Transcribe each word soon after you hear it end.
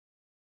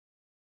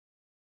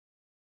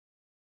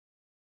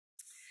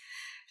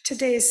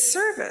Today's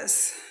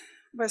service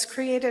was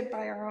created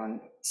by our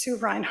own Sue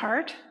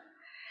Reinhart,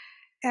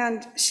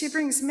 and she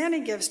brings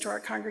many gifts to our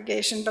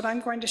congregation, but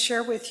I'm going to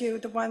share with you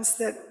the ones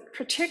that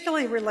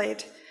particularly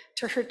relate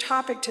to her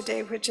topic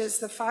today, which is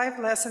the 5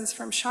 lessons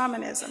from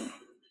shamanism.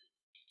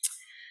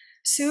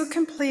 Sue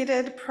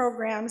completed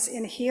programs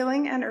in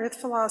healing and earth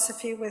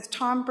philosophy with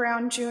Tom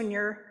Brown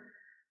Jr.,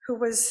 who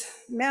was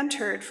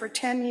mentored for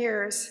 10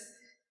 years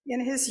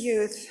in his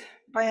youth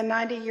by a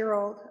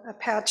 90-year-old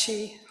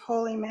Apache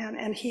holy man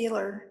and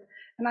healer.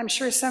 And I'm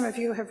sure some of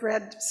you have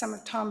read some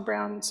of Tom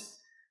Brown's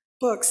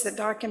books that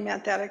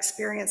document that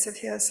experience of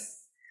his.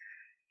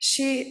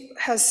 She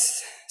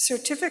has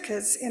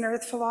certificates in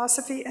earth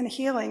philosophy and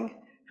healing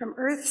from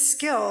Earth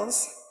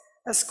Skills,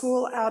 a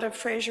school out of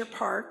Fraser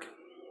Park.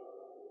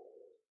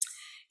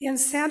 In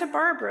Santa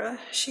Barbara,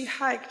 she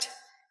hiked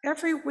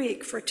every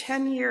week for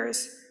 10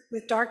 years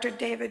with Dr.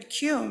 David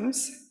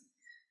Cumes,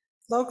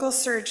 local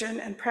surgeon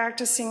and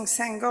practicing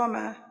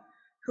Sangoma,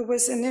 who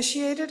was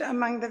initiated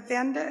among the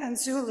Venda and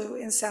Zulu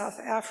in South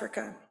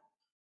Africa.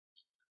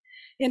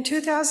 In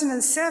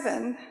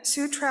 2007,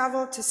 Sue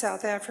traveled to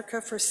South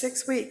Africa for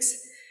 6 weeks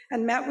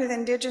and met with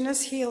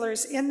indigenous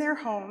healers in their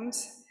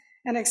homes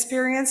and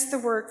experienced the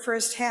work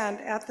firsthand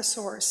at the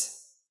source.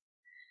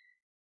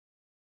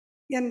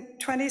 In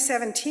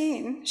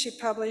 2017, she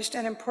published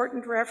an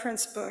important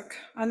reference book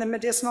on the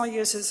medicinal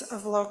uses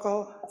of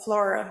local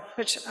flora,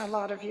 which a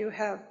lot of you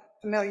have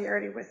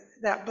familiarity with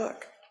that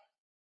book.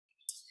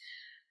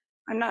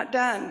 I'm not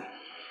done.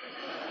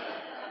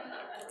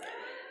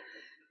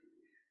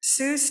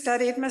 Sue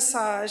studied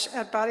massage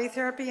at Body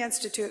Therapy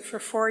Institute for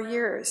 4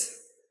 years,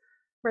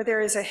 where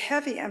there is a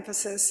heavy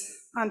emphasis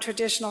on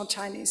traditional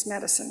Chinese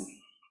medicine.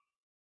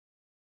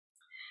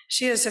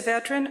 She is a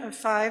veteran of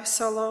 5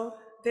 solo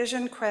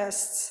vision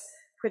quests,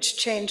 which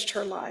changed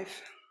her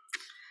life.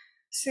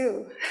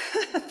 Sue,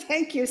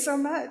 thank you so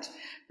much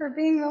for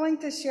being willing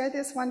to share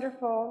this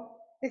wonderful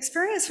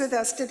experience with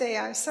us today.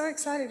 I'm so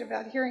excited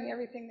about hearing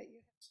everything that you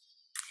have.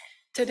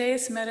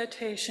 Today's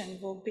meditation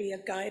will be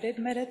a guided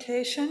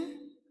meditation,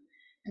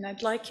 and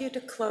I'd like you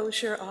to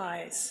close your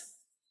eyes.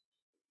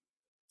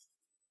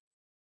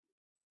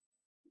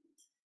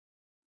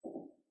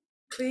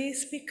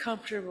 Please be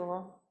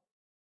comfortable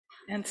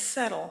and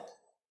settle,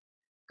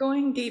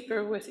 going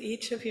deeper with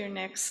each of your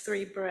next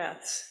 3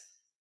 breaths.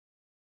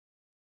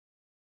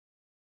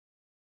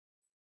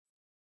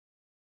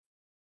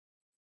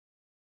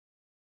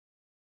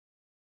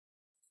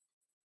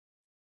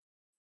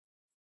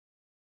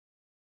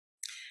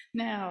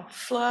 Now,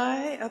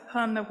 fly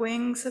upon the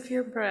wings of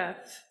your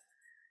breath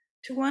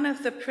to one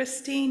of the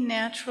pristine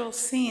natural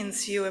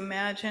scenes you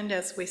imagined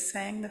as we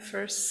sang the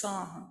first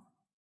song.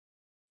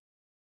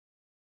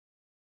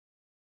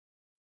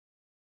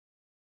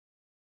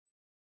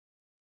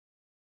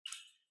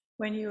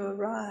 When you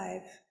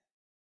arrive,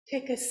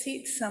 take a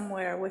seat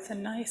somewhere with a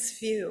nice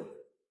view.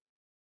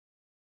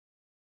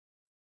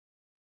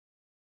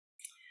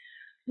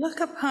 Look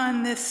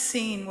upon this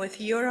scene with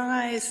your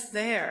eyes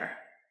there,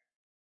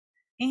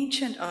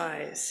 ancient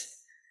eyes,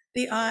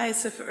 the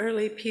eyes of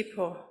early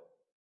people.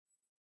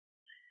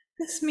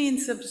 This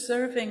means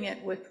observing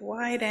it with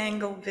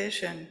wide-angle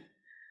vision,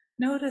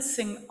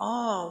 noticing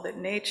all that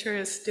nature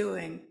is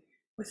doing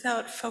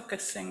without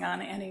focusing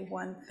on any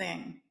one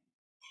thing.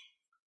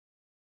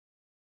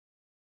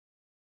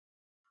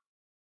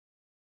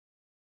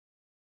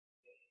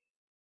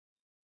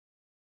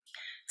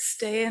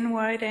 Stay in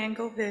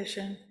wide-angle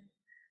vision,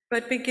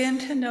 but begin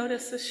to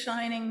notice a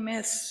shining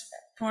mist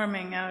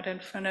forming out in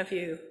front of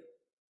you.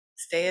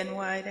 Stay in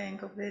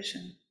wide-angle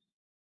vision.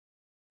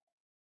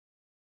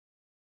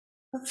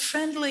 A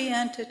friendly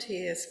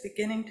entity is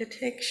beginning to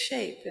take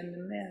shape in the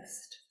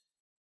mist.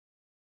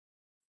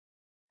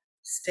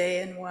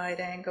 Stay in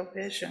wide-angle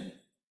vision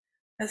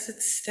as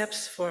it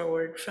steps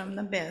forward from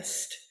the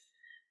mist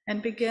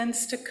and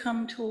begins to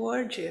come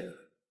toward you.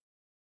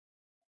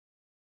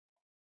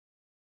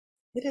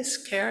 It is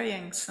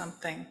carrying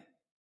something.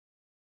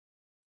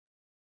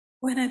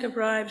 When it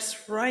arrives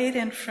right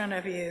in front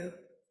of you,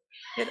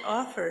 it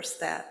offers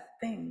that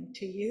thing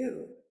to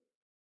you.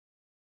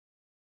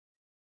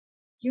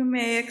 You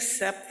may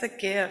accept the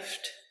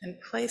gift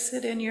and place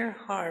it in your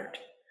heart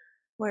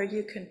where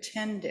you can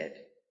tend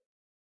it.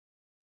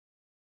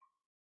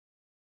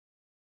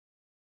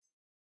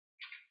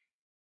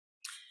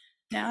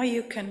 Now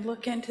you can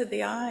look into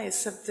the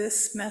eyes of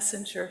this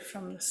messenger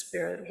from the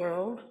spirit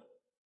world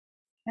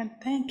and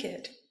thank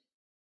it.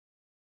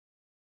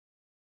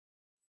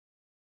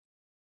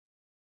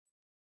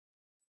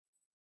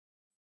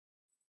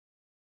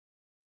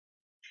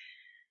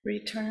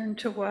 Return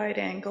to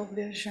wide-angle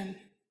vision.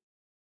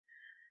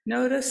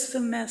 Notice the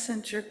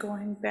messenger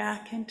going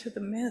back into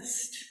the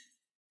mist,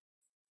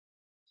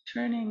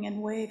 turning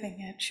and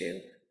waving at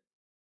you.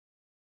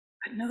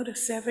 But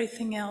notice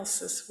everything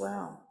else as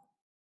well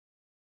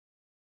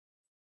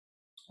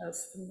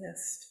as the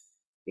mist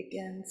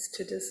begins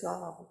to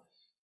dissolve.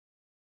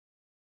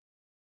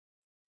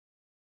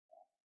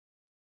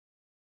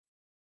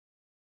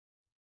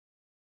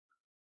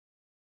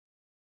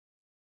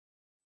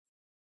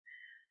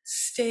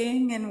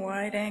 Staying in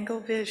wide-angle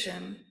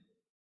vision,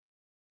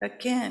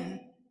 again,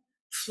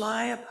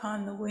 fly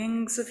upon the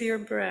wings of your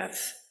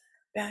breath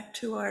back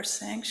to our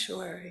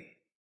sanctuary.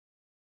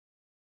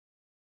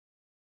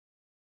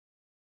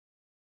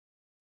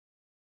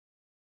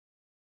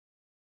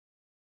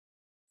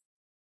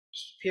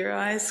 Keep your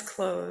eyes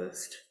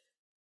closed.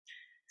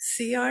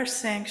 See our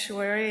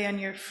sanctuary and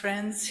your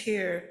friends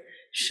here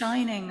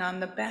shining on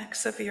the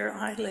backs of your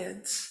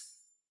eyelids.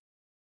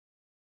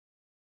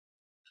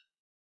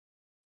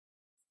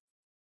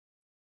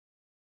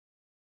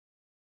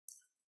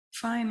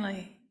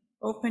 Finally,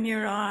 open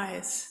your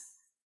eyes,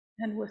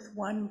 and with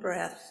one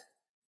breath,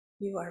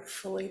 you are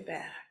fully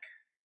back.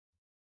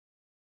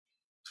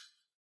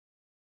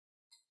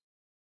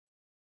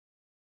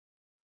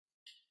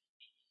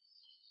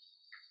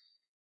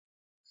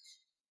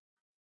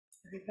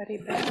 Everybody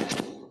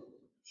back?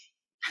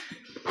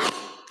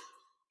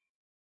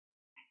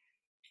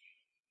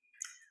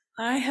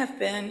 I have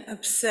been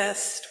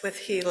obsessed with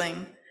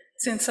healing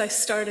since I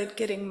started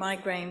getting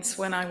migraines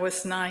when I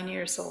was 9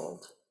 years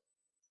old.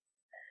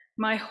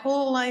 My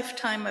whole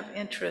lifetime of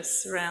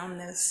interests around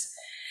this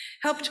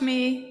helped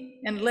me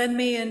and led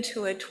me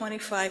into a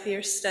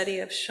 25-year study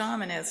of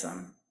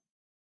shamanism,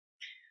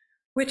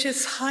 which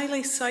is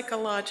highly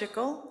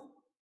psychological,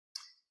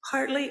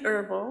 partly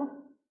herbal,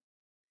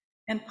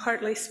 and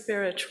partly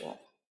spiritual.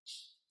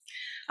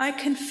 I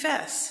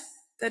confess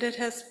that it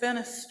has been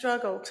a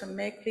struggle to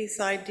make these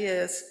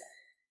ideas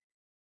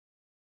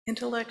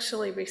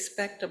intellectually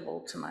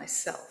respectable to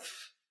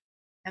myself,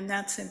 and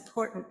that's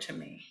important to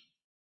me.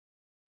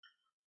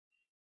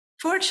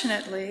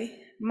 Fortunately,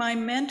 my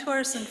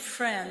mentors and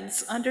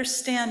friends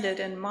understand it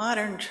in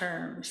modern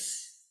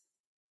terms.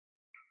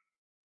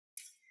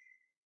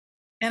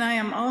 And I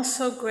am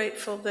also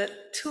grateful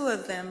that 2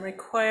 of them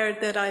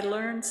required that I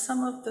learn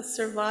some of the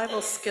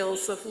survival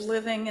skills of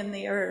living in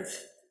the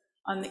earth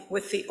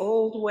with the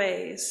old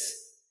ways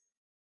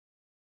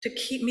to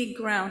keep me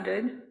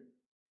grounded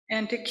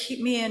and to keep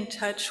me in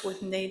touch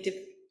with native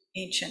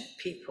ancient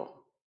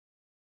people.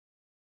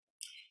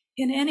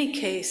 In any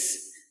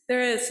case,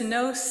 there is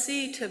no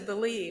see to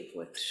believe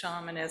with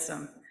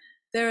shamanism.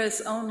 There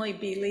is only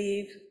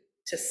believe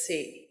to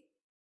see.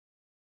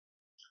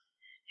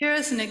 Here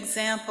is an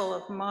example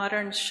of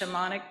modern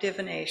shamanic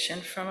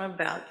divination from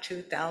about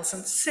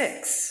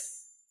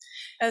 2006.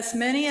 As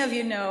many of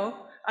you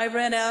know, I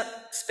rent out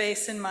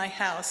space in my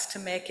house to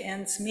make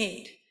ends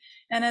meet.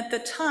 And at the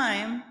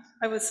time,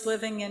 I was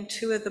living in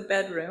 2 of the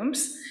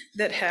bedrooms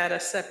that had a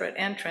separate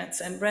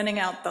entrance and renting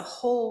out the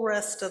whole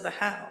rest of the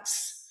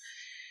house.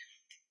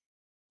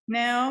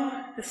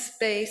 Now, the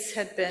space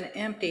had been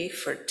empty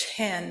for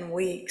 10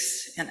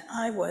 weeks, and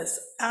I was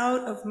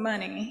out of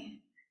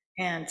money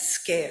and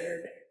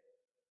scared.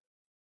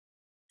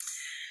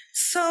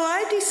 So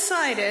I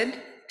decided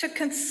to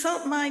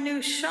consult my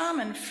new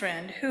shaman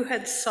friend who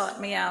had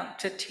sought me out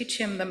to teach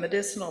him the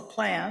medicinal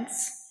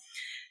plants,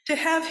 to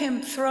have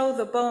him throw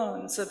the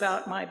bones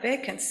about my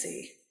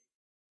vacancy.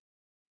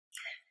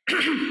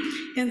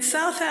 In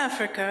South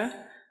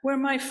Africa, where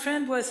my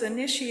friend was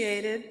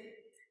initiated,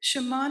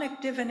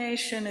 shamanic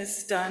divination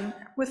is done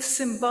with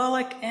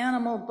symbolic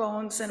animal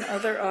bones and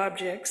other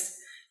objects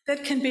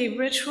that can be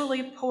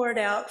ritually poured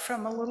out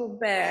from a little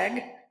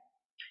bag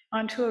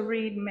onto a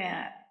reed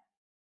mat.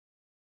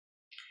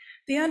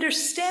 The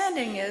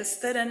understanding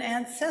is that an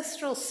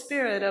ancestral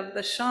spirit of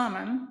the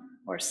shaman,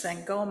 or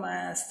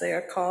Sangoma as they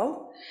are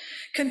called,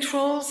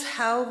 controls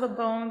how the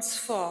bones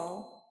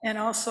fall and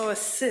also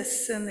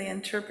assists in the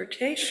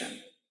interpretation.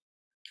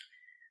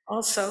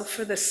 Also,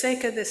 for the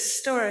sake of this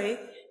story,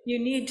 you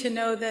need to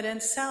know that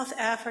in South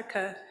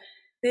Africa,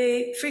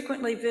 they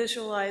frequently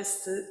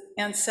visualize the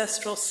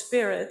ancestral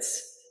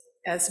spirits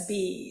as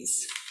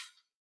bees.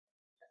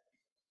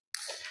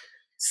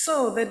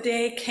 So the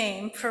day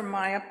came for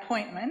my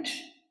appointment,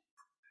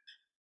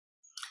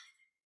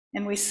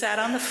 and we sat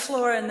on the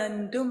floor in the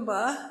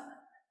ndumba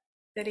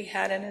that he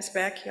had in his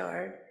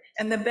backyard,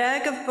 and the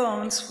bag of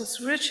bones was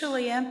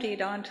ritually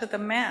emptied onto the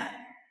mat.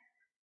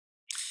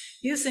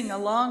 Using a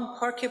long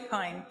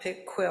porcupine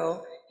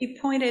quill, he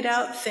pointed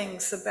out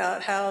things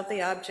about how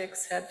the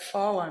objects had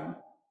fallen.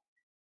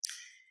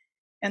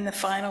 And the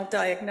final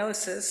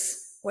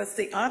diagnosis was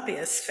the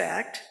obvious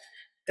fact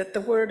that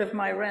the word of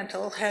my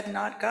rental had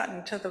not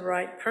gotten to the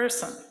right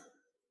person.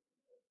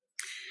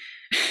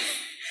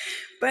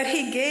 But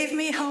he gave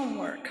me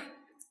homework,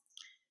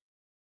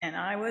 and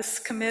I was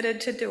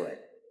committed to do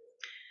it.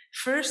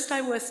 First,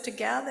 I was to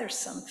gather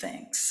some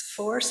things,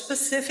 4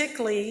 specific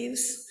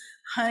leaves,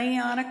 honey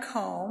on a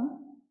comb,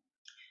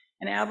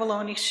 an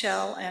abalone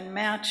shell, and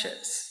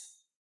matches.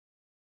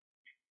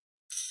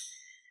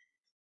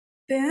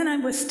 Then I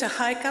was to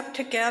hike up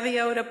to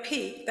Gaviota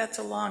Peak. That's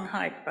a long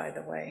hike, by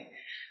the way.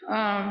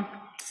 And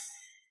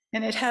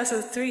it has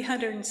a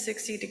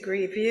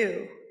 360-degree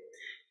view.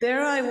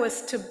 There I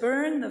was to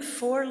burn the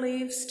 4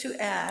 leaves to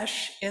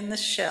ash in the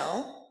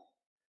shell,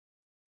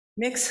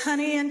 mix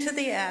honey into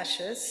the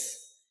ashes,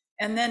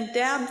 and then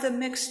dab the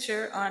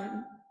mixture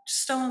on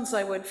stones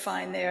I would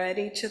find there at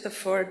each of the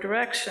 4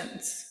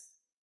 directions.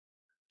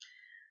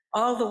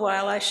 All the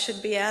while I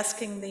should be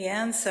asking the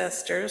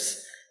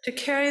ancestors to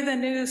carry the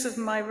news of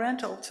my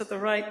rental to the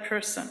right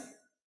person.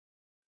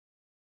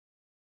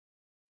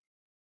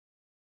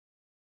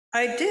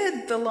 I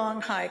did the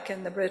long hike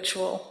and the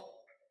ritual,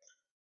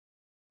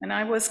 and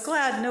I was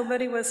glad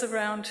nobody was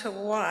around to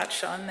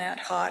watch on that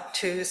hot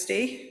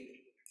Tuesday.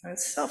 I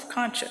was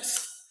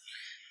self-conscious.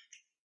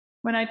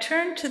 When I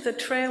turned to the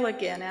trail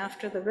again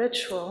after the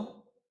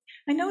ritual,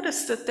 I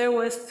noticed that there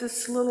was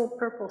this little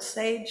purple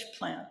sage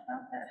plant,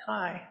 not that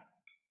high.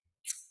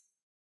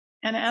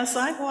 And as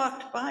I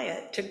walked by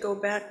it to go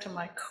back to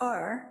my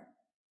car,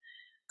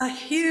 a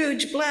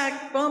huge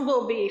black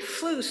bumblebee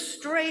flew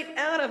straight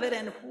out of it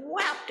and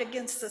whapped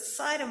against the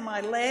side of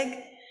my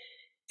leg,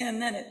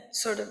 and then it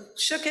sort of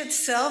shook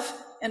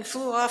itself and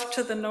flew off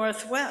to the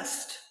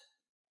northwest.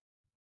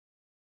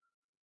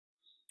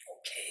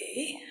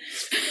 Okay.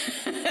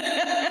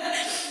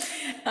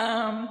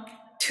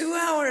 2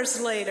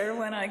 hours later,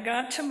 when I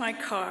got to my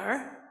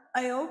car,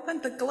 I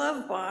opened the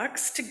glove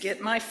box to get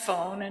my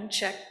phone and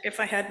check if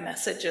I had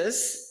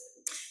messages,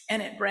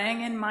 and it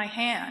rang in my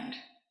hand.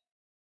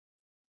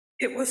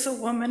 It was a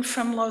woman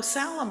from Los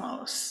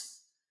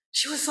Alamos.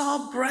 She was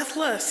all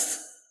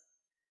breathless.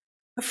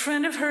 A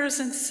friend of hers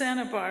in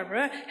Santa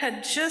Barbara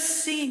had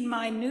just seen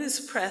my news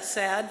press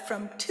ad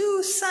from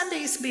 2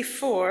 Sundays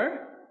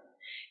before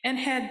and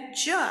had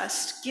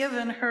just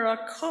given her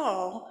a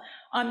call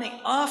on the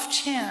off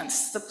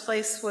chance the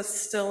place was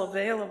still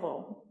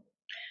available.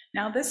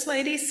 Now, this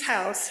lady's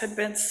house had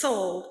been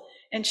sold,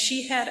 and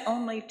she had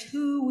only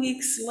 2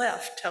 weeks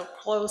left till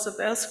close of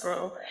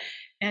escrow,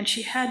 and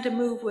she had to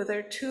move with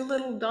her 2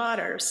 little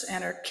daughters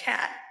and her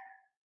cat.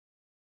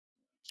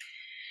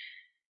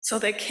 So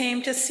they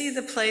came to see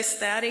the place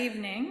that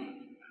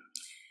evening,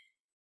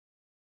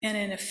 and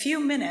in a few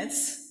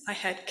minutes, I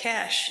had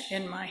cash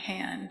in my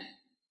hand.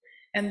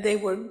 And they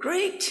were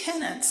great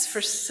tenants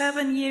for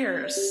 7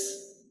 years.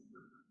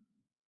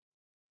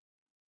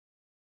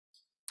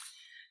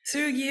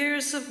 Through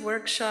years of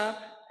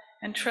workshop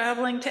and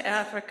traveling to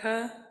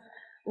Africa,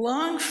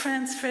 long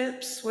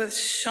friendships with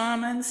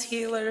shamans,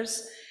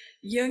 healers,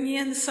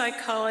 Jungian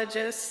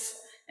psychologists,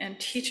 and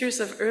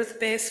teachers of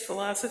earth-based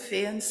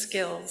philosophy and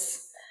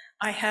skills,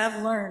 I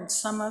have learned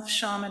some of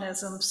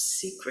shamanism's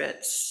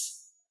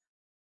secrets.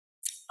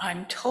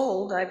 I'm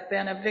told I've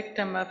been a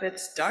victim of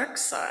its dark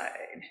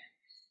side.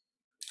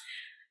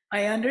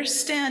 I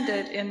understand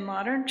it in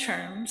modern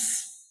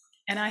terms,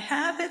 and I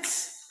have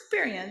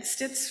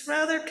experienced its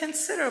rather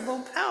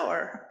considerable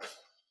power.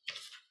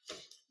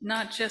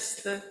 Not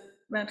just the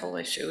mental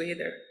issue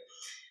either.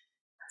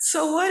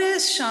 So what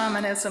is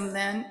shamanism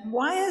then?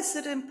 Why is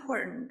it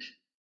important?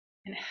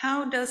 And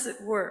how does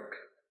it work?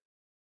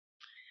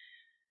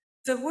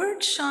 The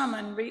word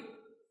shaman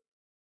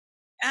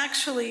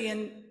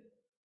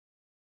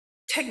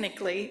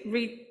technically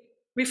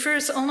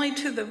refers only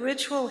to the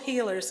ritual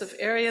healers of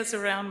areas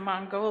around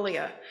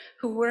Mongolia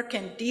who work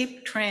in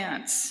deep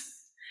trance.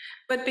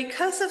 But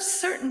because of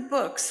certain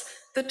books,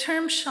 the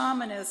term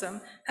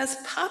shamanism has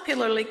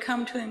popularly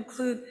come to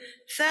include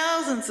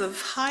thousands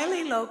of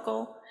highly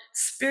local,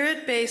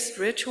 spirit-based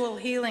ritual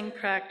healing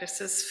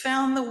practices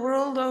found the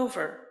world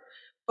over,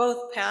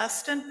 both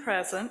past and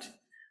present,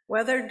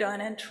 whether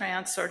done in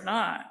trance or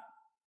not.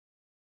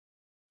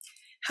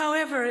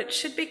 However, it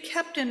should be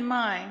kept in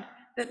mind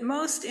that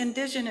most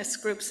indigenous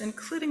groups,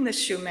 including the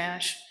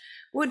Chumash,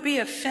 would be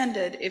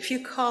offended if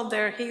you called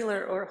their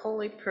healer or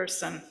holy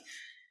person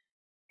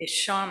a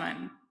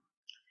shaman.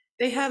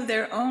 They have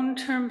their own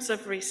terms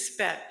of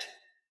respect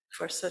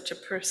for such a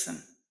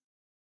person.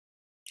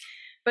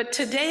 But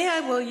today I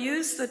will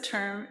use the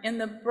term in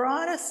the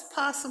broadest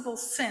possible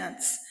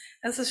sense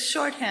as a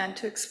shorthand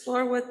to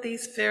explore what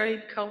these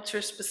varied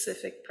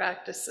culture-specific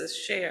practices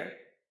share.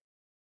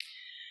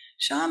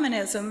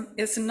 Shamanism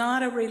is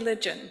not a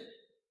religion.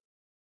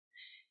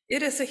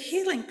 It is a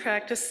healing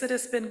practice that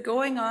has been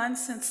going on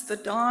since the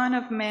dawn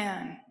of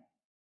man.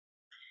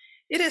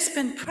 It has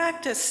been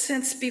practiced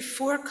since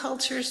before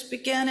cultures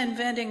began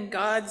inventing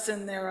gods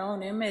in their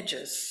own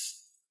images.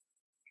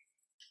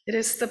 It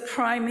is the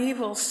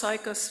primeval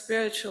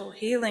psychospiritual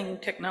healing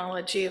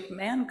technology of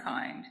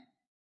mankind.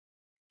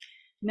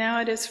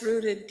 Now it is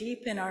rooted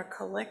deep in our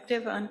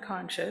collective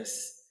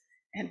unconscious,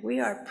 and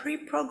we are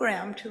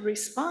pre-programmed to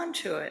respond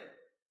to it.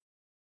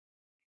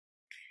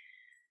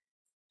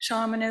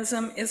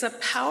 Shamanism is a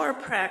power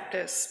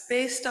practice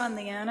based on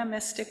the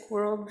animistic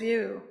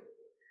worldview.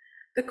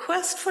 The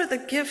quest for the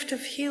gift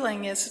of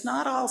healing is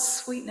not all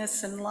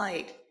sweetness and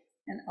light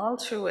and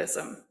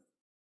altruism.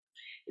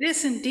 It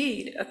is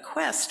indeed a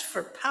quest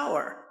for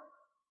power.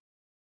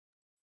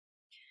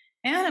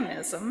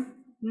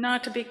 Animism,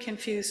 not to be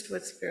confused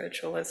with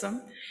spiritualism,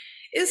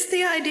 is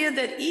the idea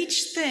that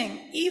each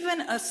thing,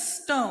 even a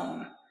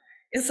stone,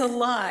 is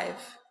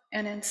alive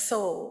and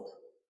ensouled,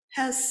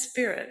 has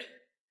spirit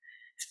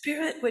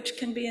which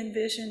can be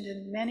envisioned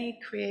in many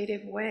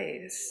creative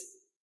ways.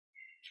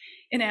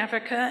 In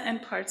Africa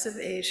and parts of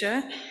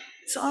Asia,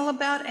 it's all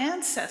about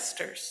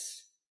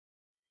ancestors.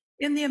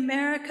 In the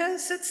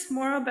Americas, it's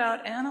more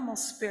about animal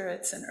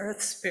spirits and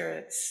earth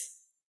spirits.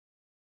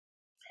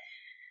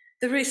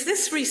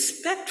 This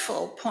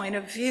respectful point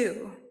of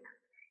view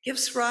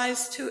gives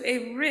rise to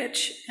a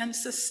rich and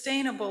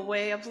sustainable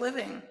way of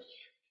living.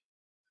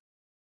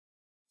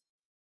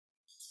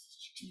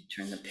 Let me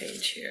turn the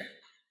page here.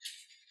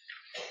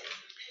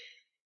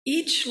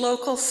 Each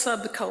local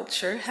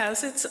subculture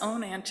has its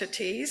own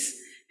entities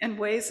and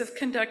ways of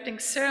conducting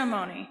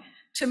ceremony.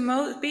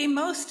 To be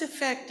most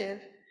effective,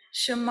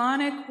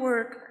 shamanic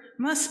work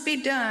must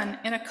be done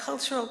in a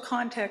cultural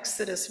context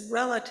that is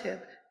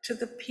relative to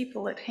the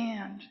people at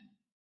hand.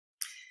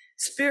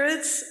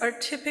 Spirits are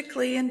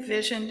typically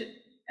envisioned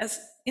as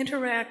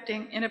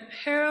interacting in a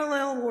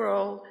parallel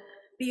world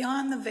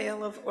beyond the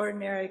veil of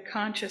ordinary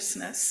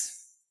consciousness.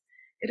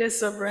 It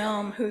is a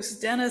realm whose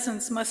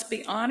denizens must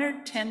be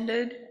honored,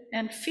 tended,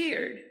 and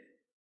feared.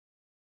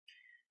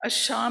 A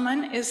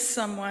shaman is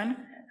someone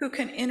who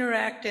can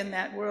interact in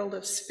that world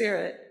of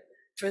spirit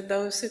for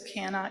those who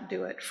cannot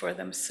do it for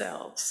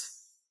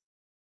themselves.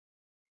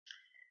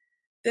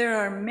 There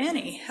are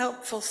many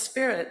helpful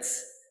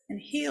spirits and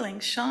healing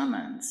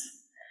shamans.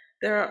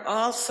 There are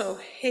also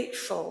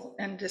hateful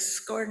and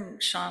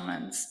discordant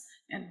shamans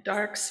and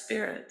dark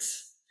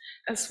spirits,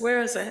 as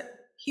well as a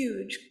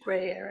huge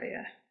gray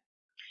area.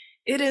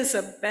 It is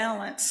a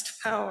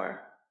balanced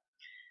power.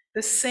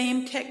 The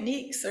same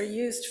techniques are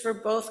used for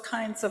both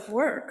kinds of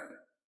work.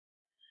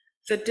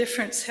 The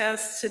difference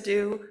has to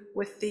do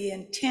with the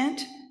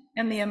intent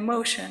and the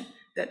emotion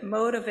that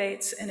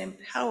motivates and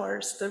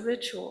empowers the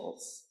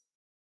rituals.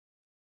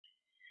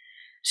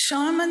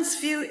 Shamans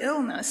view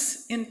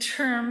illness in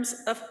terms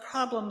of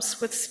problems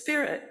with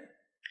spirit,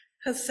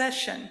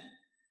 possession,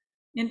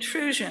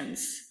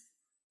 intrusions,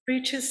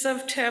 breaches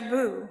of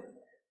taboo,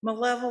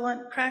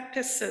 malevolent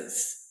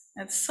practices,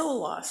 and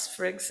soul loss,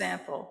 for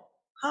example.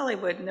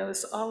 Hollywood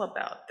knows all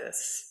about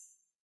this.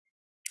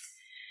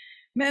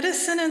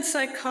 Medicine and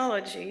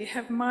psychology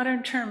have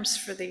modern terms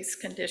for these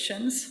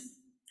conditions,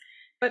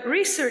 but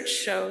research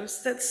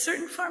shows that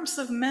certain forms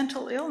of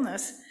mental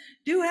illness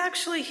do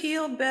actually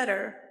heal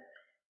better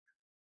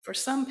for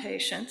some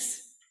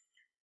patients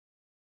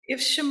if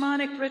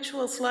shamanic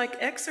rituals like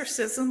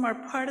exorcism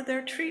are part of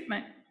their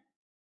treatment.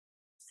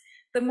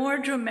 The more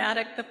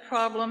dramatic the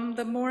problem,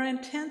 the more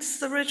intense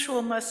the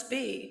ritual must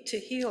be to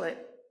heal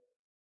it.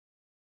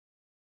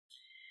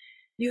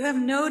 You have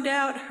no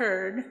doubt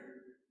heard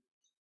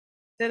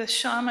that a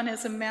shaman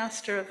is a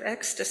master of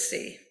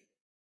ecstasy.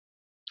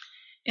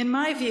 In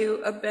my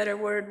view, a better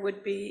word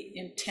would be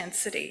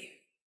intensity.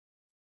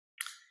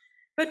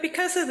 But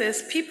because of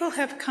this, people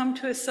have come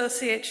to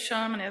associate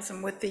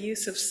shamanism with the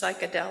use of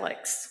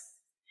psychedelics.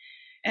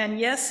 And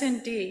yes,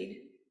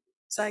 indeed,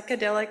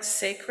 psychedelic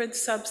sacred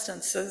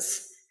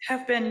substances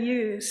have been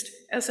used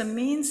as a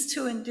means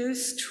to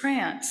induce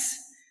trance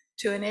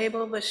to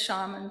enable the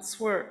shaman's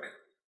work.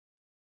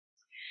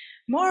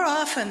 More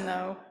often,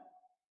 though,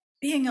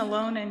 being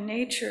alone in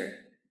nature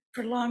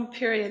for long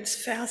periods,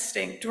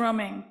 fasting,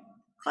 drumming,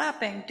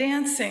 clapping,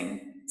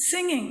 dancing,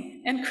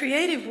 singing, and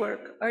creative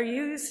work are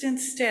used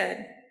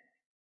instead.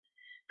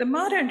 The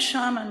modern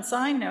shamans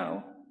I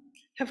know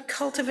have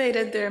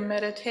cultivated their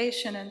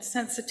meditation and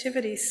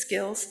sensitivity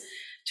skills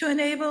to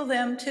enable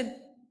them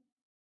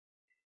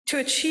to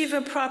achieve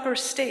a proper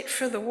state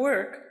for the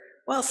work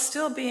while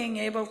still being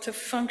able to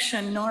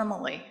function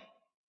normally.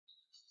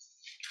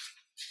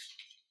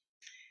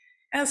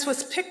 As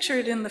was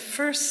pictured in the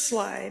first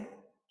slide,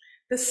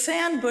 the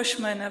San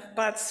Bushmen of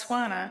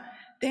Botswana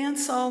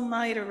dance all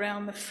night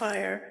around the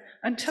fire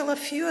until a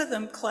few of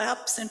them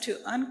collapse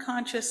into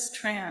unconscious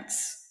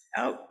trance,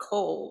 out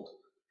cold,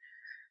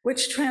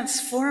 which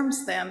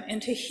transforms them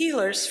into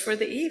healers for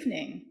the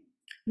evening.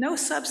 No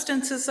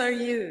substances are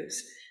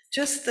used,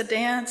 just the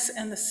dance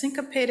and the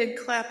syncopated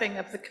clapping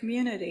of the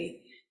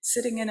community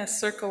sitting in a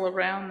circle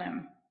around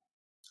them.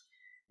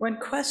 When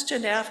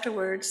questioned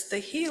afterwards, the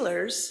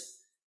healers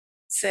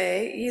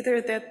say either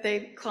that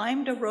they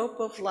climbed a rope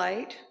of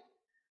light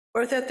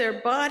or that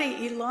their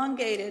body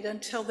elongated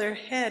until their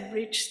head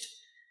reached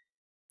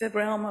the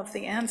realm of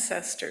the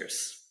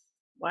ancestors.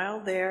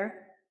 While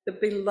there, the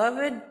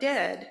beloved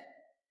dead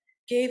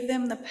gave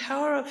them the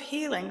power of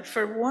healing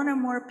for one or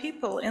more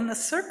people in the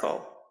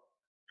circle.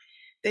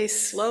 They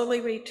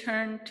slowly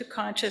return to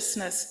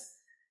consciousness,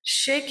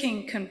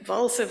 shaking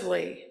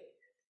convulsively,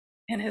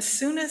 and as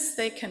soon as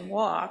they can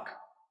walk,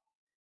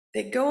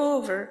 they go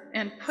over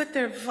and put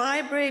their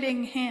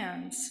vibrating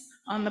hands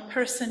on the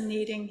person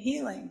needing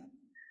healing,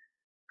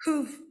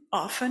 who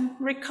often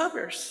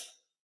recovers.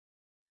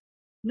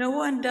 No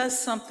one does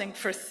something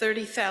for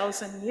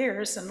 30,000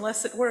 years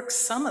unless it works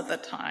some of the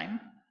time.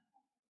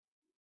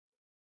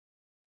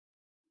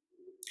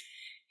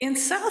 In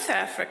South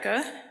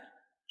Africa,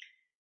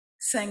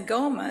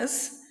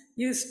 Sangomas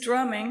use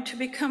drumming to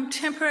become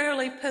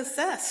temporarily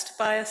possessed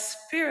by a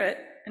spirit,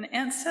 an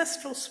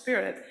ancestral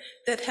spirit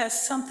that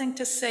has something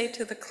to say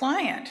to the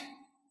client.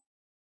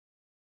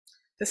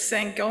 The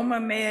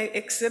Sangoma may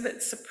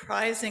exhibit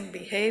surprising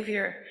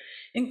behavior,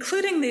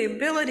 including the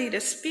ability to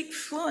speak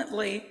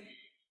fluently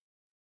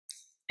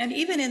and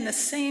even in the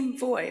same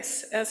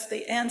voice as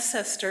the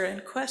ancestor in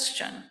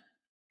question.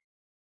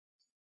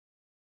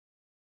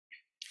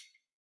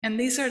 And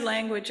these are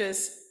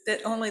languages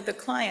that only the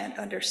client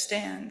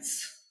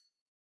understands.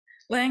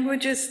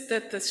 Languages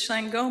that the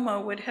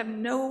Sangoma would have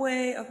no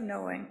way of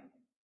knowing.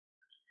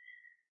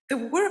 The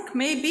work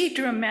may be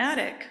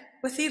dramatic,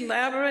 with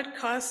elaborate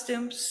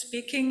costumes,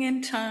 speaking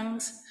in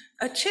tongues,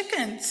 a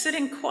chicken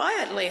sitting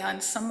quietly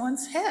on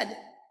someone's head,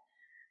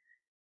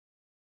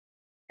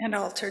 and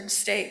altered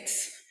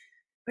states.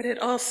 But it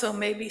also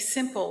may be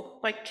simple,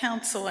 like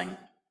counseling,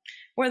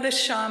 where the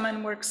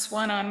shaman works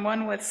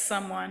one-on-one with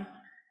someone,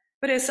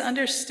 but is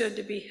understood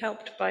to be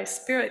helped by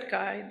spirit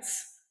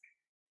guides.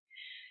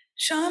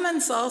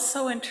 Shamans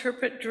also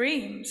interpret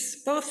dreams,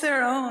 both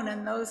their own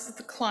and those of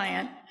the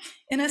client,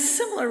 in a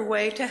similar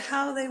way to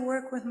how they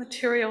work with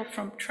material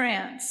from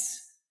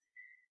trance,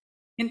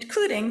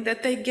 including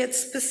that they get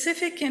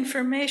specific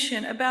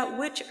information about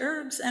which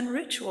herbs and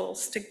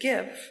rituals to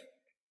give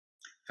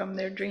from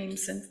their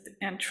dreams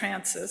and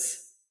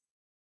trances.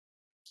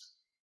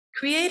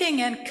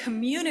 Creating and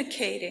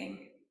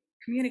communicating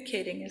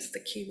is the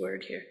key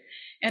word here,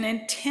 an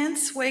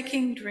intense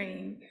waking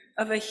dream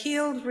of a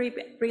healed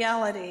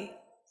reality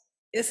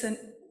is an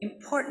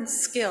important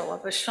skill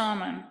of a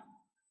shaman.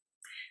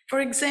 For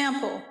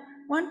example,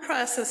 one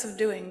process of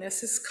doing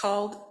this is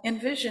called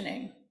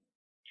envisioning,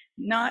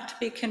 not to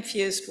be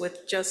confused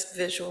with just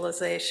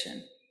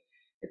visualization.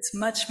 It's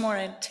much more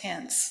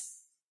intense.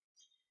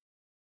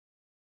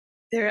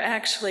 They're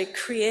actually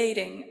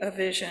creating a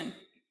vision.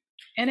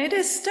 And it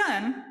is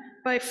done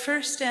by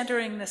first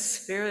entering the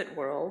spirit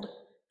world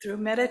through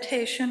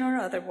meditation or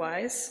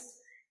otherwise,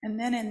 and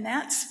then in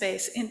that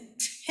space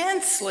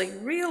intensely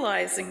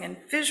realizing and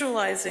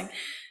visualizing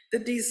the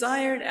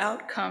desired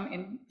outcome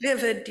in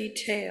vivid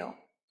detail.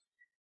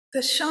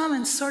 The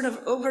shaman sort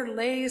of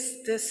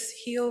overlays this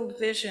healed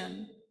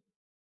vision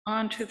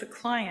onto the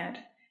client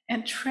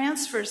and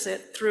transfers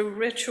it through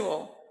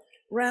ritual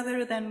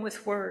rather than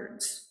with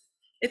words.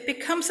 It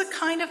becomes a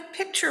kind of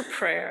picture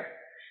prayer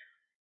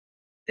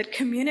that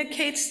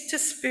communicates to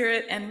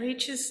spirit and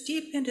reaches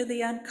deep into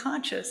the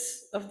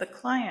unconscious of the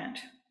client.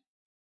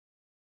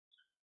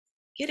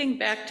 Getting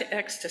back to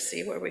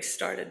ecstasy, where we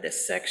started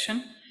this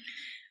section,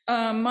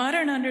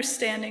 modern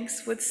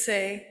understandings would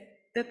say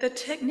that the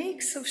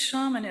techniques of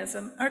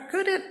shamanism are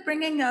good at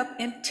bringing up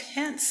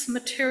intense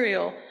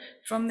material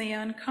from the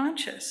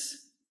unconscious.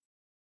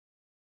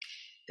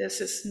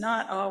 This is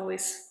not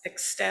always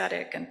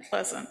ecstatic and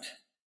pleasant.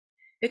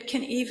 It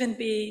can even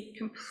be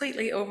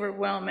completely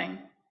overwhelming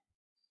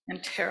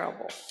and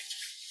terrible.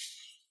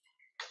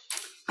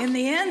 In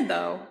the end,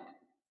 though,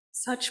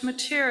 such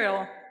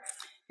material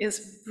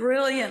is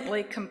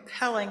brilliantly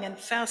compelling and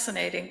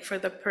fascinating for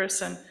the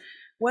person,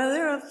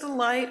 whether of the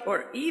light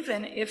or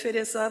even if it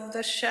is of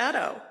the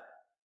shadow.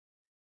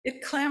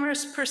 It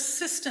clamors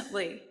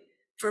persistently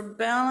for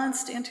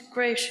balanced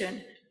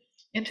integration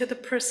into the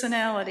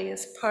personality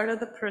as part of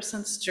the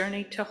person's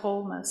journey to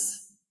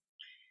wholeness.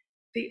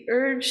 The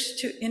urge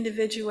to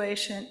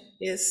individuation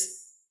is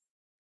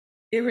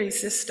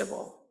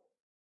irresistible.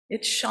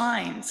 It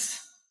shines.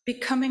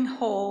 Becoming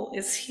whole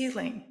is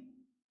healing.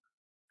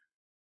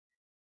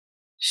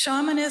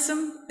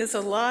 Shamanism is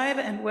alive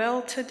and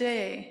well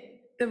today.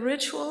 The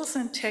rituals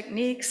and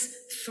techniques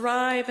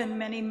thrive in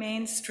many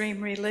mainstream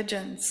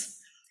religions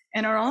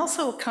and are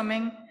also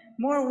becoming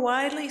more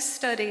widely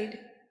studied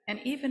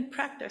and even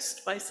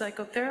practiced by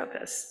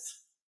psychotherapists.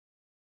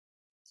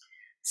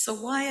 So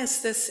why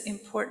is this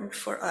important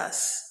for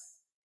us?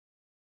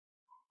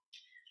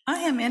 I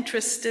am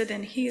interested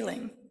in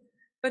healing,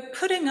 but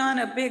putting on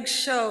a big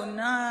show,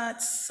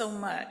 not so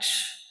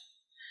much.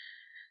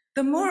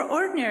 The more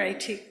ordinary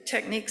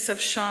techniques of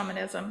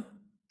shamanism,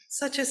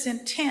 such as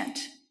intent,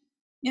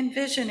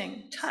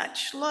 envisioning,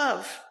 touch,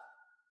 love,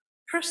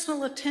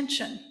 personal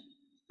attention,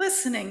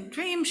 listening,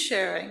 dream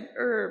sharing,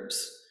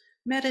 herbs,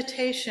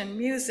 meditation,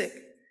 music,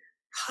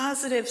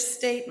 positive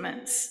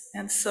statements,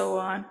 and so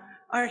on,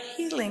 are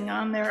healing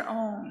on their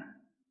own.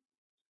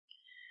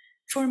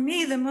 For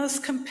me, the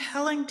most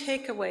compelling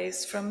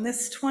takeaways from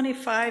this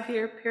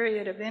 25-year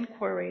period of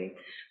inquiry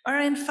are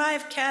in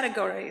 5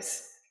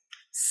 categories: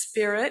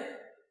 spirit,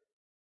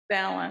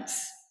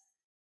 balance,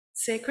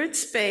 sacred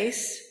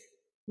space,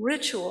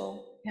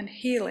 ritual, and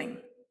healing.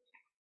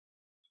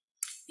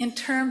 In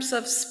terms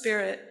of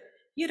spirit,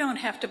 you don't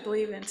have to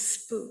believe in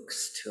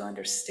spooks to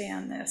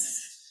understand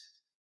this.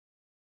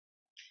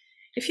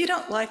 If you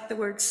don't like the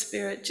word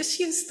spirit, just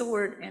use the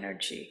word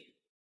energy.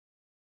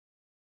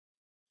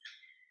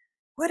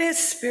 What is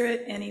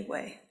spirit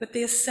anyway, but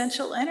the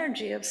essential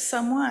energy of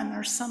someone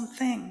or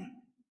something?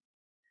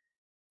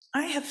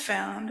 I have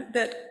found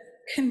that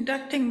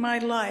conducting my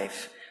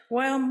life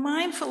while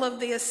mindful of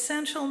the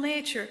essential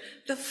nature,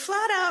 the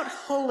flat-out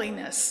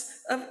holiness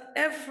of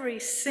every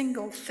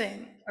single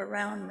thing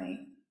around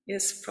me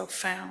is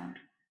profound.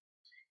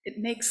 It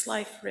makes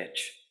life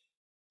rich.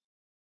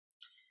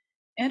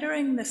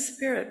 Entering the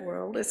spirit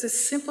world is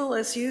as simple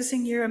as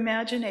using your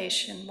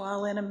imagination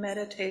while in a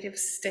meditative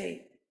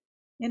state,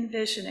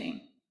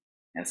 envisioning,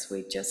 as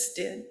we just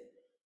did.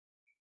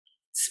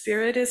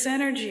 Spirit is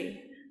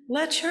energy.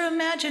 Let your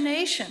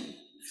imagination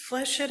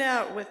flesh it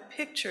out with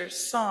pictures,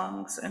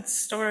 songs, and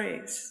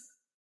stories.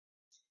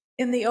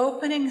 In the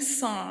opening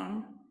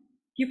song,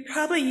 you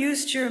probably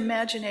used your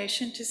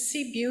imagination to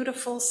see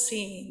beautiful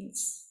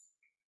scenes.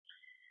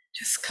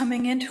 Just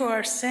coming into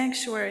our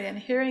sanctuary and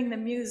hearing the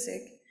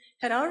music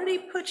had already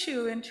put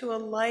you into a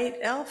light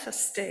alpha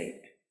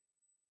state.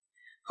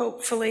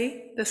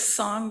 Hopefully, the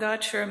song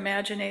got your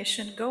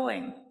imagination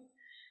going.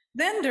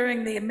 Then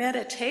during the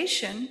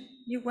meditation,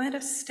 you went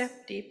a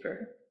step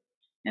deeper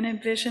and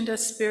envisioned a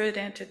spirit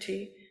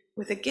entity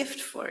with a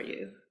gift for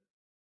you.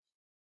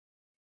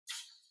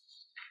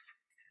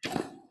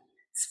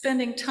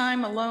 Spending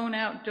time alone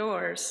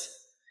outdoors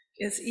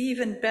is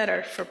even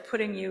better for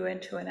putting you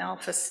into an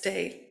alpha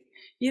state.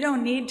 You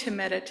don't need to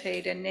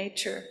meditate in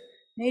nature.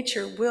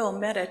 Nature will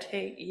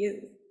meditate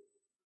you.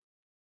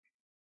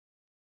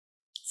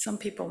 Some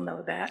people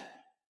know that.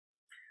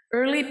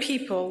 Early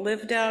people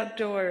lived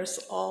outdoors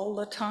all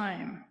the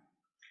time.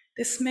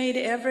 This made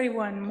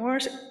everyone more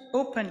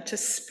open to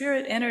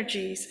spirit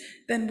energies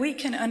than we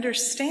can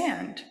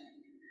understand.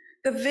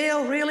 The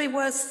veil really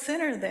was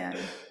thinner then.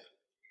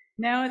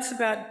 Now it's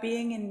about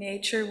being in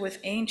nature with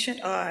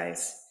ancient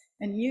eyes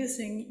and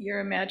using your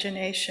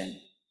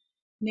imagination.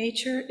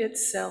 Nature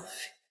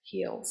itself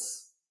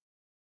heals.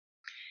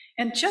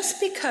 And just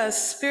because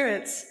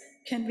spirits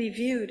can be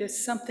viewed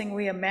as something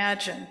we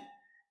imagine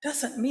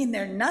doesn't mean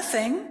they're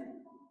nothing.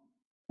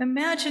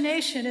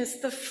 Imagination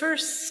is the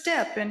first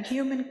step in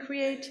human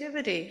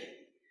creativity.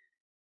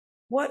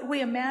 What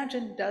we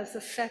imagine does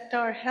affect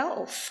our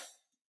health.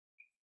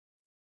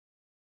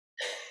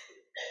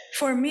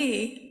 For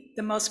me,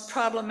 the most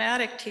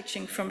problematic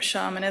teaching from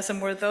shamanism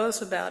were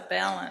those about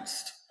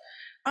balanced.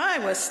 I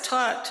was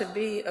taught to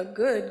be a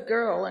good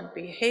girl and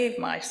behave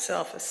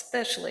myself,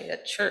 especially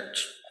at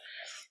church,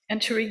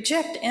 and to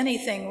reject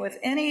anything with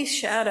any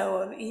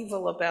shadow of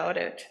evil about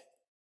it.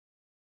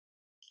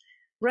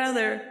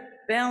 Rather,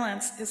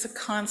 balance is a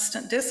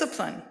constant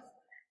discipline,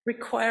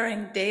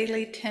 requiring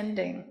daily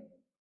tending.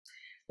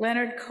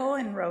 Leonard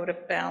Cohen wrote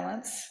of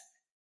balance.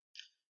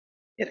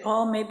 It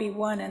all may be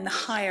one in the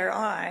higher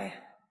I,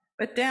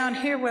 but down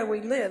here where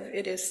we live,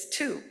 it is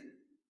two.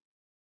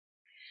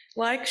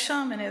 Like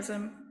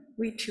shamanism,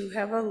 we too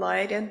have a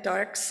light and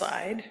dark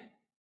side,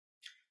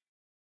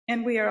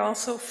 and we are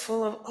also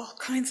full of all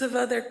kinds of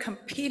other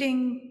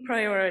competing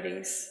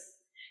priorities.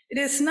 It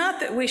is not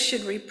that we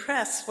should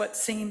repress what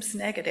seems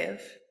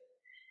negative.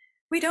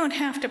 We don't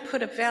have to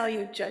put a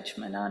value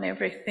judgment on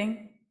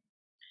everything.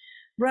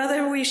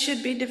 Rather, we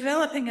should be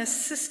developing a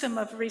system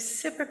of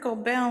reciprocal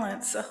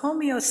balance, a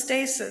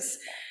homeostasis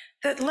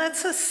that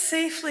lets us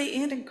safely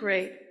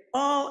integrate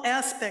all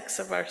aspects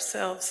of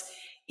ourselves,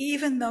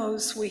 even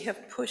those we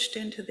have pushed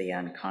into the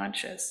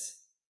unconscious.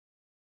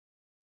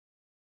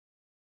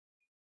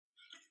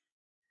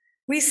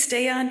 We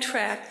stay on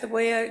track the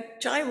way a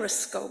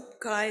gyroscope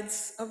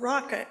guides a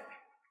rocket,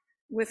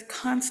 with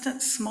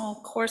constant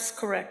small course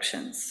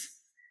corrections.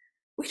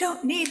 We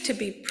don't need to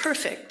be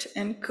perfect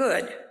and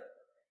good.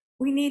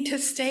 We need to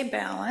stay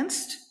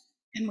balanced,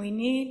 and we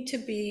need to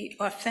be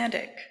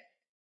authentic.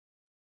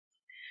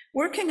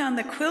 Working on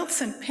the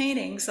quilts and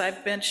paintings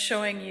I've been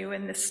showing you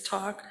in this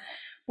talk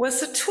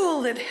was a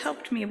tool that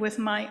helped me with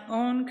my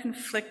own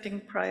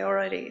conflicting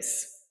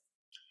priorities.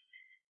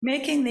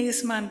 Making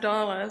these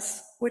mandalas,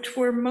 which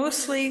were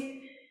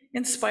mostly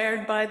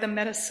inspired by the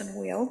medicine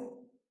wheel,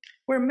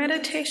 were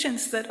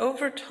meditations that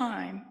over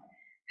time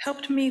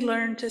helped me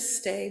learn to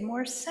stay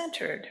more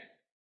centered.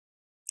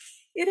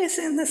 It is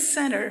in the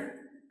center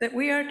that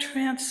we are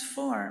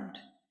transformed.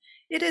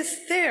 It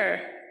is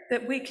there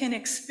that we can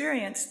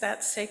experience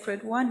that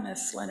sacred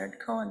oneness Leonard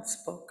Cohen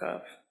spoke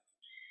of,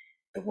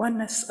 the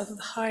oneness of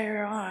the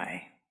higher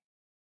I.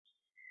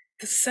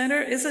 The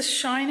center is a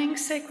shining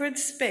sacred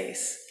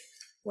space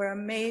where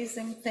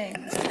amazing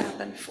things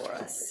happen for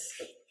us.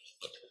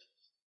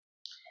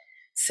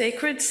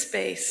 Sacred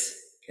space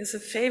is a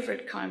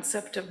favorite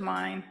concept of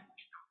mine.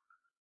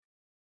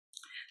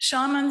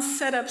 Shamans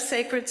set up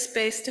sacred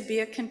space to be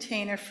a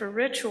container for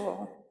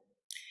ritual.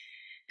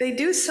 They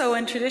do so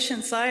in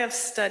traditions I have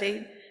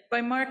studied by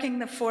marking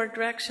the four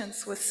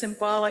directions with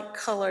symbolic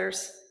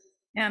colors,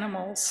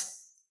 animals,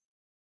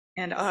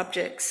 and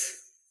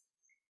objects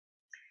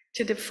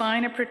to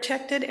define a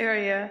protected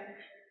area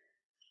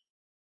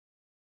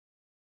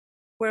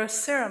where a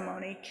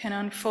ceremony can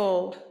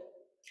unfold.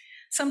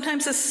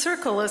 Sometimes a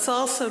circle is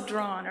also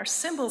drawn, or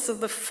symbols of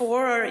the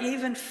 4 or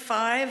even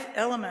 5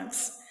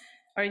 elements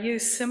are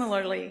used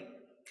similarly.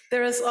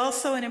 There is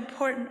also an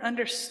important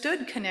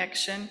understood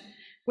connection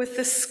with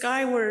the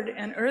skyward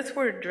and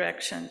earthward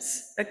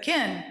directions,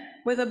 again,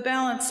 with a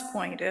balance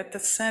point at the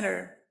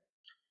center.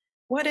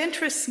 What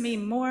interests me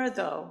more,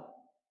 though,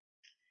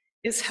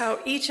 is how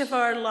each of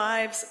our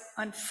lives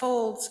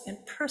unfolds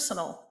in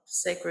personal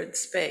sacred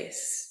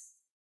space.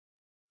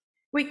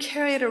 We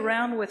carry it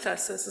around with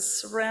us as a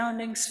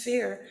surrounding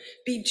sphere,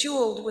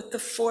 bejeweled with the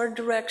 4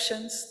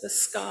 directions, the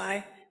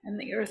sky, and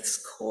the earth's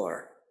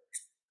core.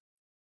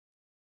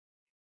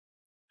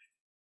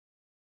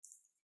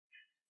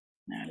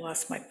 I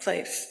lost my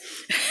place.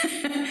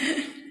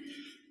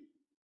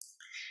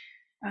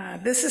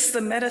 This is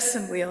the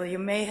medicine wheel you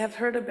may have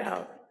heard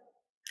about,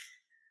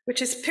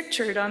 which is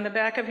pictured on the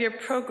back of your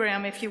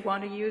program if you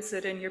want to use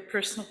it in your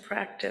personal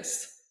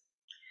practice.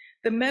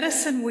 The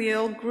medicine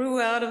wheel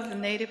grew out of the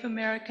Native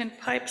American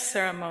pipe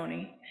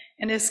ceremony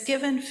and is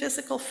given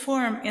physical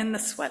form in the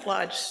sweat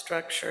lodge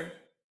structure.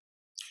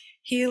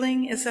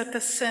 Healing is at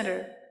the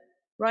center,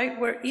 right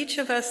where each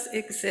of us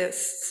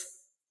exists.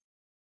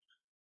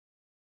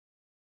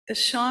 The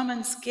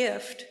shaman's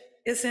gift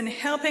is in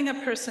helping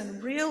a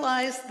person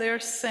realize their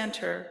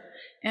center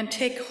and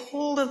take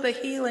hold of the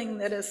healing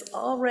that is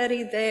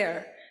already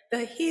there,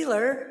 the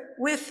healer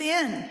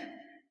within.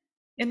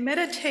 In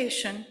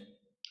meditation,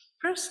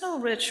 personal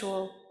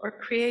ritual, or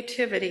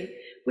creativity,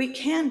 we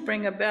can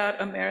bring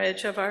about a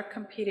marriage of our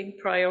competing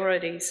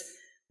priorities,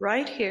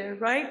 right here,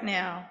 right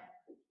now,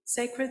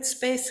 sacred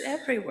space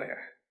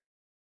everywhere.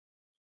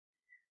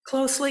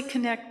 Closely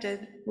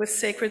connected with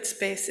sacred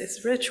space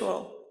is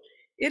ritual.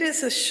 It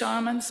is a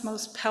shaman's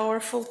most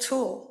powerful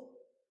tool.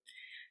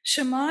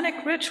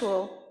 Shamanic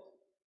ritual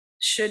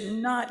should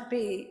not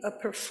be a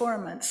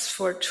performance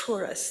for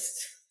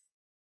tourists.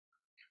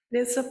 It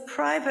is a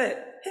private,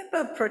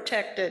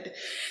 HIPAA-protected,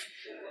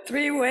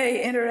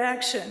 three-way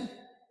interaction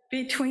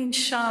between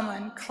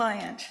shaman,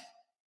 client,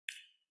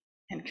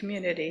 and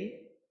community,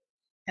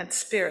 and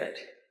spirit.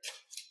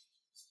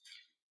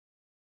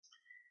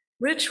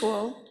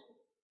 Ritual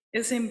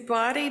is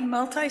embodied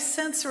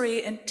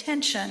multisensory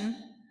intention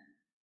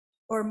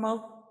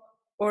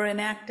or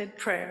enacted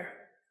prayer.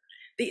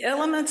 The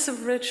elements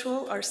of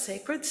ritual are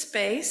sacred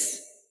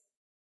space,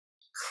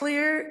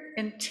 clear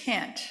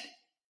intent,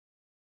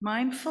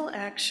 mindful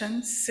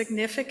actions,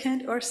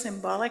 significant or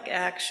symbolic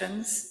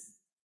actions,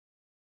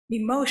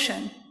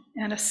 emotion,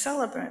 and a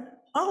celebrant,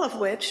 all of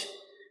which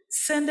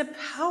send a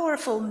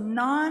powerful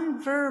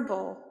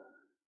non-verbal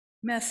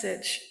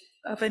message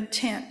of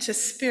intent to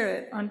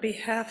spirit on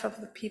behalf of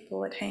the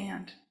people at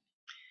hand.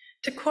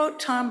 To quote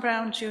Tom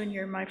Brown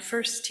Jr., my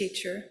first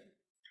teacher,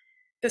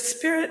 "The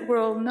spirit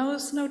world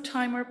knows no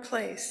time or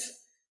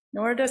place,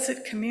 nor does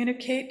it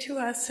communicate to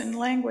us in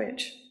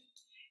language.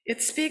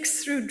 It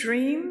speaks through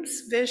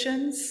dreams,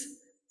 visions,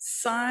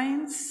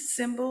 signs,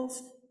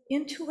 symbols,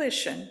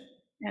 intuition,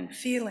 and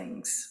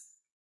feelings.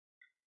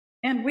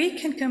 And we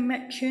can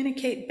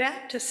communicate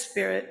back to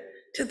spirit,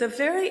 to the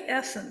very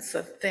essence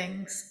of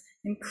things,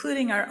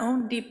 including our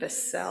own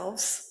deepest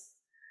selves.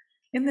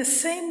 In the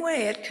same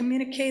way it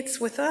communicates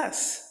with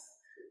us,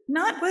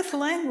 not with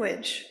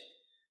language,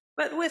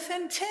 but with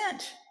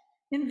intent,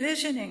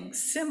 envisioning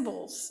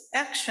symbols,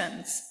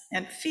 actions,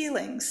 and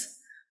feelings,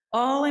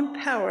 all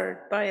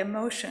empowered by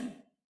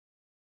emotion.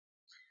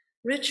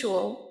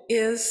 Ritual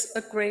is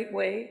a great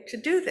way to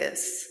do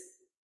this.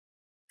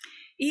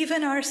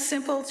 Even our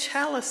simple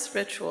chalice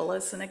ritual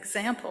is an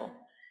example.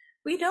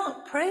 We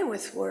don't pray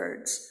with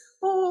words,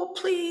 "Oh,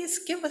 please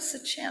give us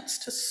a chance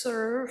to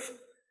serve."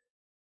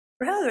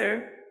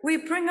 Rather, we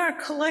bring our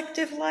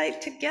collective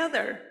light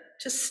together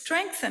to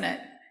strengthen it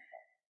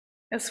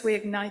as we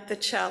ignite the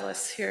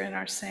chalice here in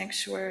our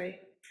sanctuary.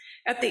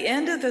 At the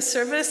end of the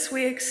service,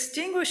 we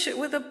extinguish it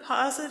with a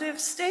positive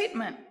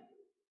statement,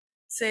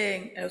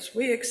 saying, "As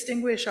we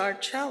extinguish our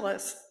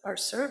chalice, our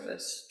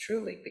service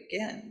truly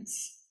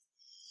begins."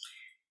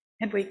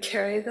 And we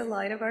carry the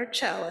light of our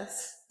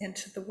chalice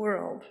into the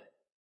world.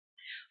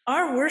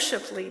 Our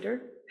worship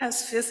leader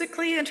has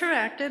physically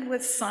interacted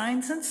with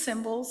signs and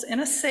symbols in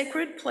a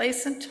sacred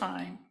place and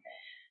time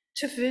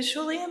to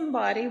visually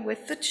embody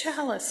with the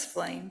chalice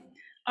flame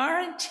our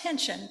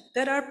intention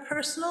that our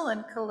personal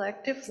and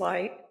collective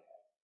light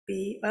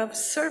be of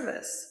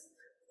service.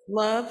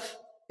 Love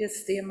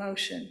is the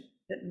emotion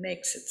that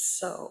makes it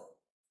so.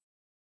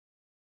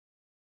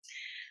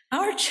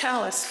 Our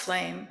chalice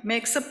flame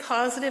makes a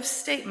positive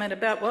statement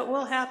about what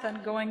will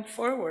happen going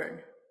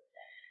forward.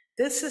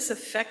 This is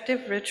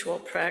effective ritual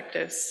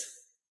practice.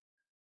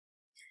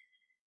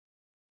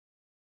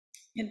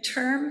 In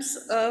terms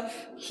of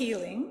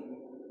healing,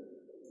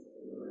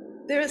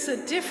 there is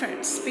a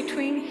difference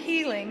between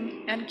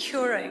healing and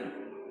curing.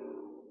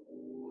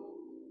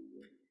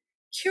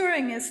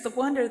 Curing is the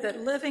wonder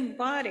that living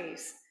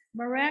bodies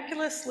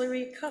miraculously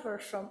recover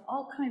from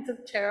all kinds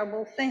of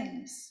terrible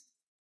things,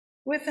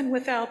 with and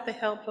without the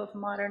help of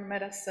modern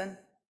medicine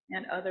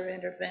and other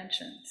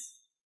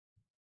interventions.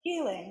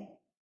 Healing,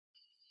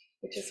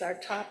 which is our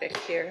topic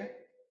here,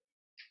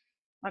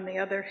 on the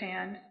other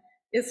hand,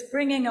 is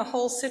bringing a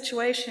whole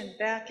situation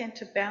back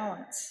into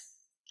balance.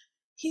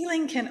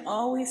 Healing can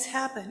always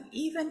happen,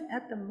 even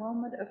at the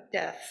moment of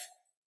death.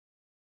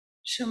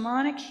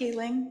 Shamanic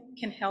healing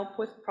can help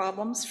with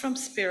problems from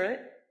spirit.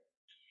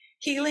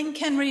 Healing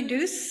can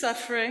reduce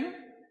suffering.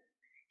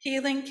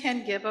 Healing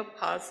can give a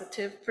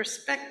positive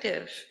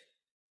perspective.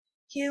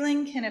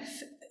 Healing can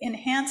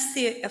enhance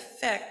the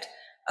effect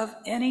of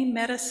any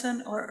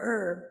medicine or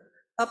herb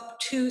up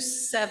to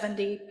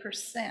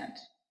 70%.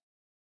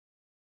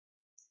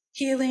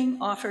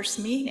 Healing offers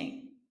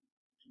meaning.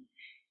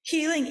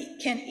 Healing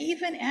can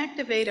even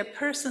activate a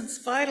person's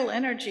vital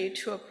energy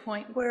to a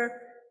point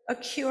where a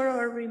cure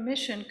or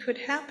remission could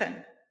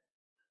happen.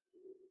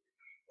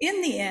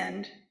 In the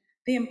end,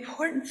 the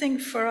important thing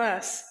for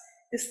us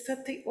is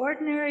that the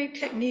ordinary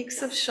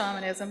techniques of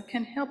shamanism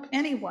can help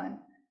anyone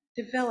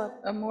develop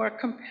a more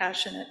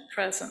compassionate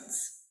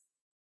presence.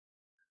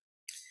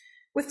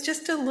 With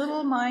just a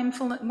little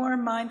more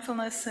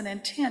mindfulness and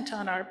intent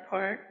on our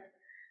part,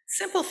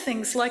 simple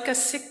things like a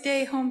sick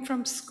day home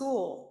from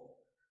school,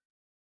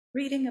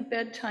 reading a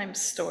bedtime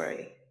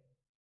story,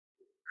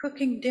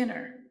 cooking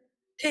dinner,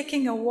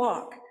 taking a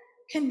walk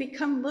can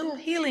become little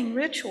healing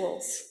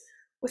rituals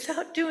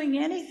without doing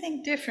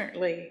anything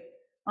differently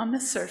on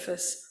the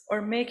surface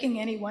or making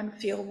anyone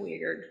feel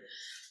weird.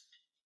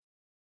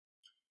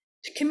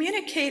 To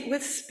communicate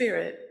with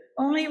spirit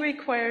only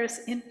requires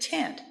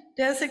intent,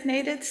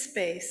 designated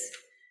space,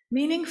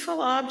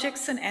 meaningful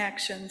objects and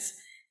actions,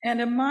 and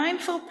a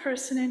mindful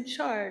person in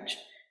charge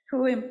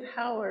who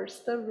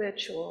empowers the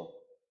ritual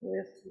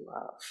with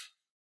love.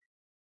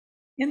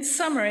 In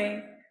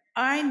summary,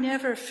 I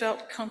never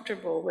felt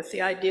comfortable with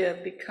the idea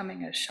of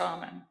becoming a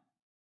shaman.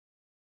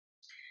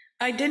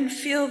 I didn't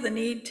feel the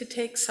need to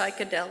take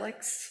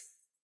psychedelics,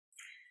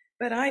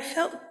 but I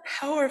felt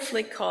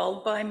powerfully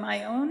called by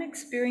my own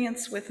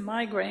experience with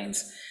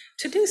migraines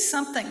to do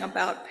something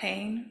about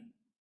pain.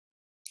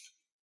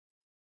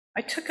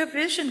 I took a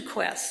vision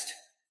quest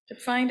to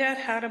find out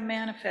how to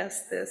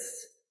manifest this.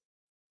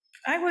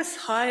 I was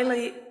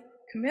highly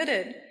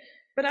committed,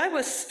 but I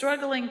was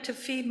struggling to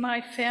feed my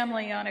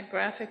family on a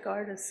graphic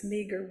artist's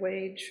meager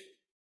wage.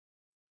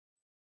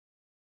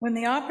 When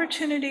the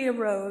opportunity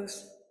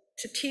arose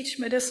to teach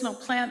medicinal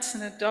plants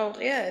in adult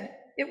ed,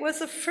 it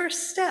was a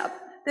first step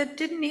that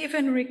didn't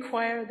even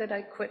require that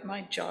I quit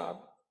my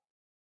job.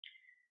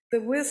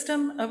 The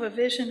wisdom of a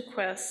vision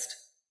quest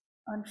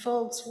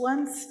unfolds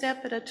one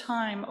step at a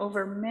time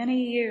over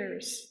many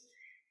years,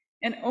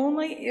 and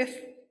only if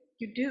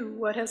you do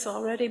what has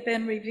already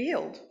been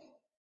revealed.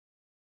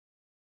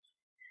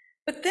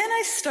 But then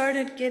I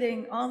started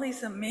getting all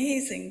these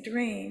amazing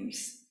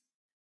dreams,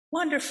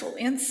 wonderful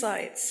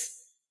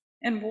insights,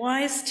 and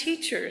wise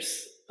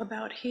teachers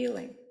about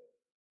healing.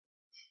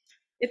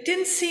 It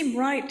didn't seem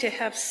right to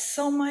have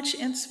so much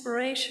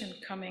inspiration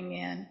coming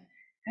in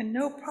and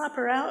no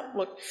proper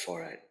outlet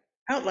for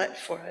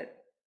it.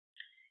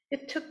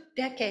 It took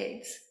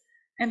decades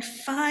and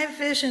 5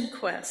 vision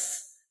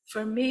quests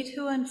for me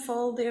to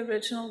unfold the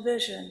original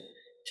vision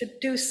to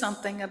do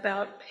something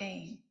about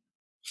pain.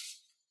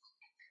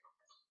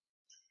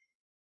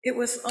 It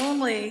was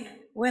only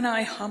when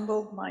I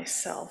humbled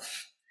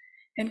myself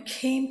and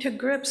came to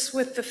grips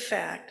with the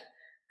fact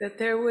that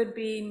there would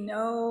be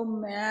no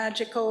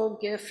magical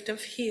gift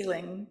of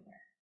healing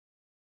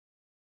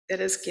that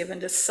is given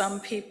to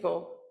some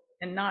people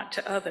and not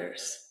to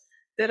others,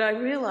 that I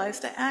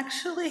realized I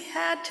actually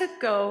had to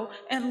go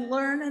and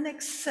learn an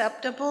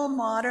acceptable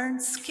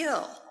modern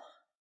skill.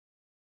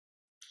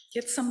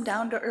 Get some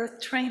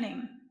down-to-earth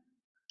training.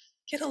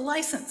 Get a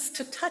license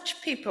to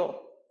touch people.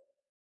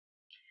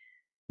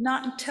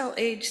 Not until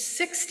age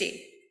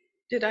 60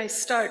 did I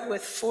start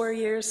with 4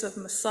 years of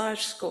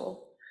massage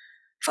school,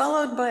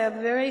 followed by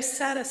a very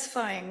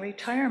satisfying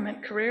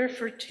retirement career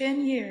for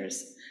 10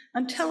 years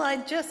until I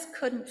just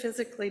couldn't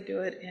physically do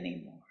it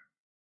anymore.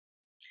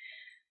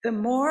 The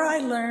more I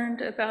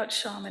learned about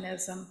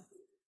shamanism,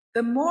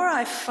 the more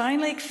I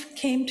finally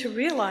came to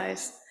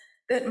realize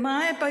that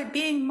by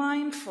being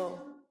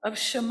mindful of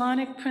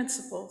shamanic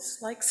principles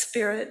like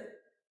spirit,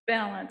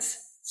 balance,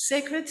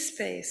 sacred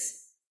space,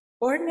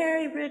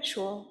 ordinary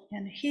ritual,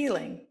 and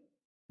healing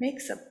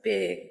makes a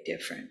big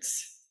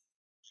difference.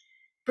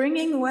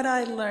 Bringing what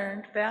I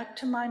learned back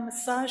to my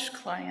massage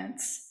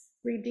clients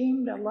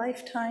redeemed a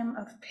lifetime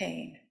of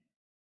pain.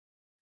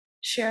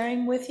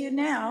 Sharing with you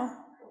now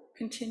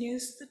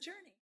continues the journey.